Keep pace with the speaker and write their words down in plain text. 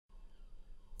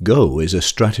Go is a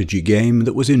strategy game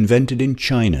that was invented in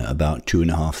China about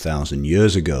 2,500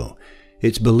 years ago.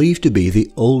 It's believed to be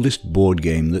the oldest board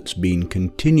game that's been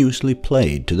continuously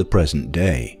played to the present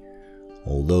day.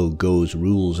 Although Go's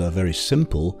rules are very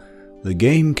simple, the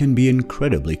game can be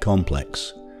incredibly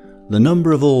complex. The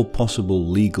number of all possible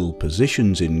legal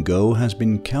positions in Go has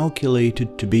been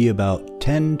calculated to be about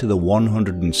 10 to the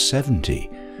 170,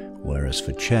 whereas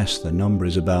for chess the number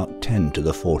is about 10 to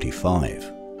the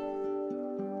 45.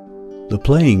 The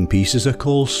playing pieces are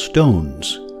called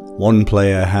stones. One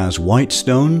player has white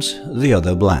stones, the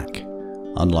other black.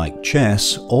 Unlike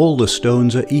chess, all the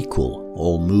stones are equal,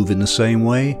 all move in the same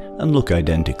way and look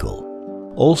identical.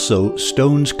 Also,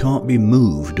 stones can't be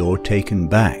moved or taken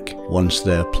back once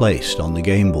they're placed on the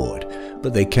game board,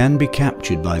 but they can be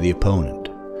captured by the opponent.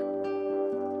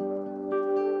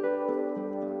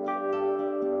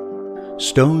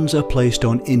 Stones are placed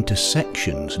on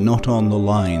intersections, not on the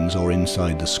lines or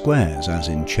inside the squares as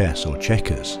in chess or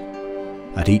checkers.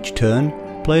 At each turn,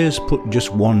 players put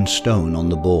just one stone on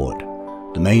the board.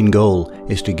 The main goal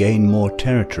is to gain more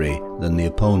territory than the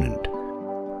opponent.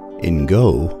 In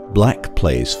Go, black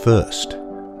plays first.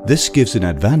 This gives an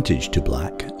advantage to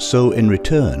black, so in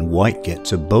return white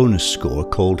gets a bonus score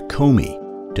called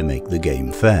𝐾𝐚 to make the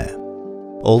game fair.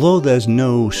 Although there's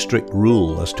no strict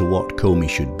rule as to what 𝐾𝐚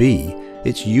should be,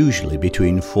 it's usually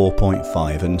between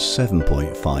 4.5 and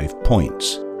 7.5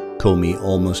 points. 𝐾𝐚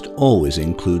almost always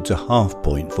includes a half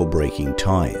point for breaking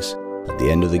ties. At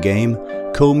the end of the game,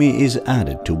 𝐾𝐚 is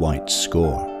added to white's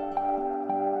score.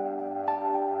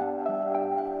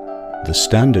 The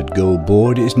standard Go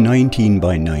board is 19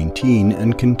 by 19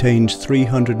 and contains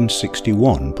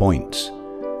 361 points.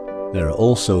 There are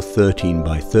also 13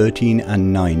 by 13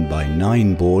 and 9 by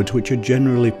 9 boards, which are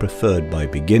generally preferred by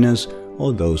beginners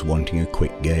or those wanting a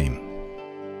quick game.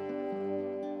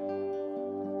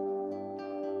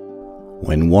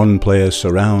 When one player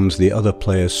surrounds the other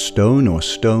player's stone or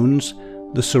stones,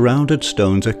 the surrounded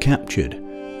stones are captured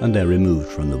and they're removed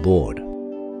from the board.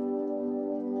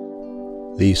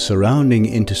 The surrounding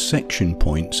intersection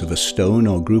points of a stone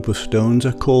or group of stones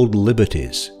are called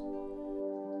liberties.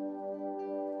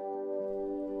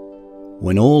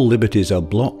 When all liberties are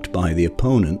blocked by the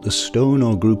opponent, the stone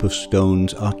or group of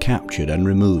stones are captured and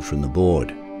removed from the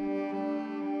board.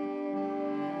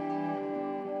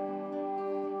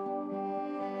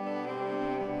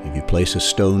 If you place a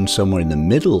stone somewhere in the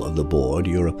middle of the board,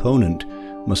 your opponent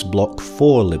must block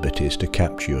 4 liberties to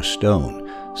capture your stone.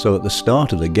 So at the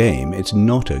start of the game, it's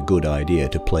not a good idea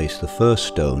to place the first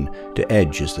stone to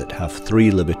edges that have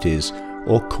 3 liberties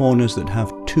or corners that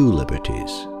have 2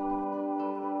 liberties.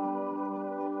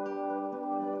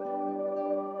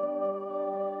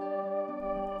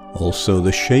 Also,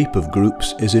 the shape of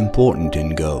groups is important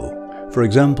in Go. For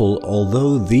example,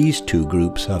 although these two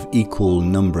groups have equal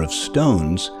number of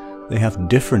stones, they have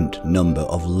different number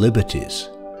of liberties.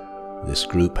 This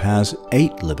group has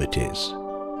 8 liberties,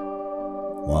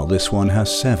 while this one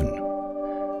has 7.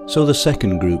 So the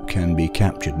second group can be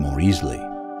captured more easily.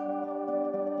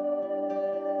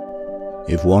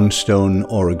 If one stone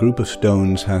or a group of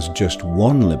stones has just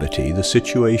 1 liberty, the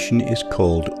situation is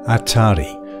called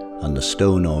Atari, and the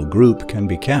stone or group can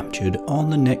be captured on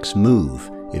the next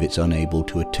move if it's unable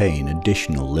to attain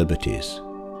additional liberties.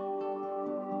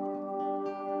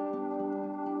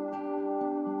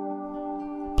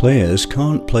 Players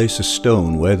can't place a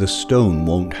stone where the stone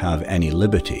won't have any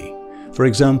liberty. For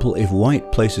example, if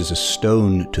white places a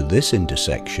stone to this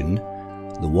intersection,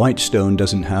 the white stone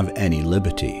doesn't have any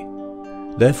liberty.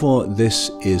 Therefore, this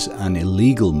is an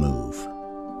illegal move.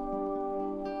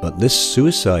 But this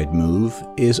suicide move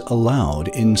is allowed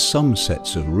in some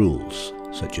sets of rules,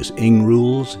 such as 𝐼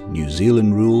rules, New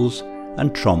Zealand rules,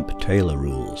 and Tromp-Taylor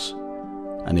rules.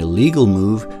 An illegal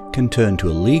move can turn to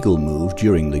a legal move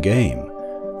during the game.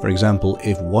 For example,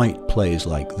 if white plays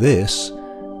like this,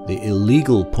 the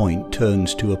illegal point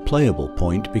turns to a playable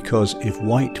point because if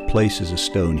white places a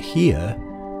stone here,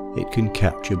 it can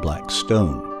capture black's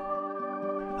stone.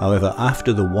 However,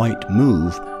 after the white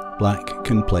move, black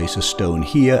can place a stone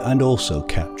here and also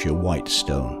capture white's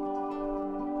stone.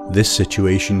 This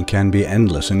situation can be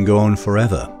endless and go on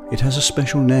forever. It has a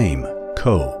special name,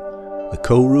 Ko. The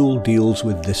Ko rule deals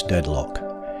with this deadlock.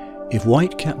 If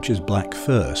white captures black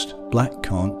first, black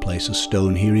can't place a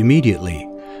stone here immediately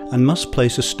and must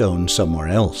place a stone somewhere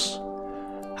else.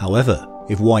 However,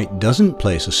 if white doesn't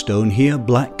place a stone here,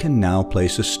 black can now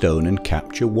place a stone and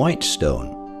capture white's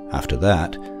stone. After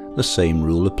that, the same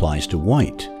rule applies to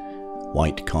white.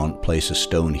 White can't place a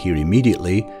stone here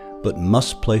immediately, but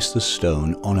must place the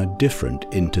stone on a different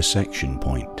intersection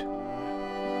point.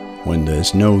 When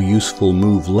there's no useful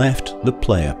move left, the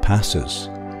player passes.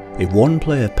 If one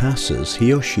player passes,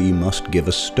 he or she must give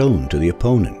a stone to the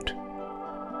opponent.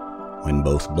 When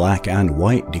both black and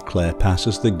white declare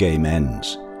passes, the game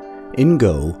ends. In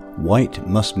Go, white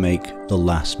must make the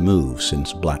last move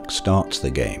since black starts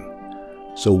the game,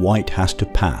 so white has to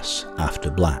pass after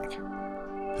black.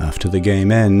 After the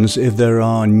game ends, if there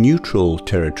are neutral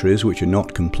territories which are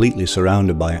not completely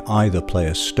surrounded by either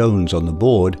player's stones on the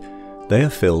board, they are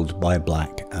filled by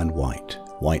black and white.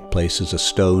 White places a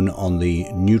stone on the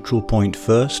neutral point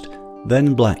first,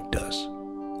 then black does.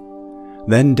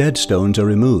 Then dead stones are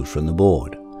removed from the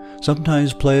board.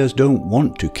 Sometimes players don't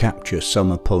want to capture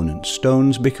some opponent's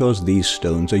stones because these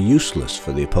stones are useless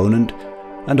for the opponent,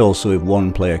 and also if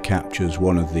one player captures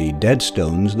one of the dead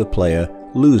stones, the player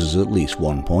loses at least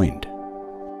 1 point.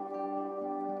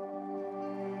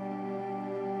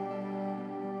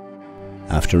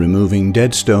 After removing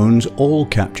dead stones, all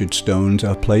captured stones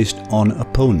are placed on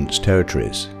opponent's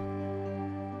territories.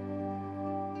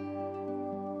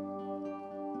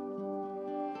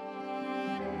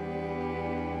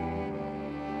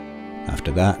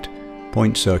 After that,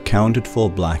 points are counted for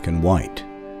black and white.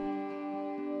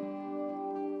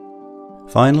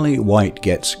 Finally, white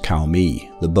gets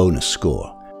𝐾𝐻, the bonus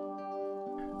score,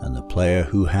 and the player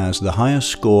who has the highest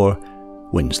score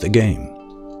wins the game.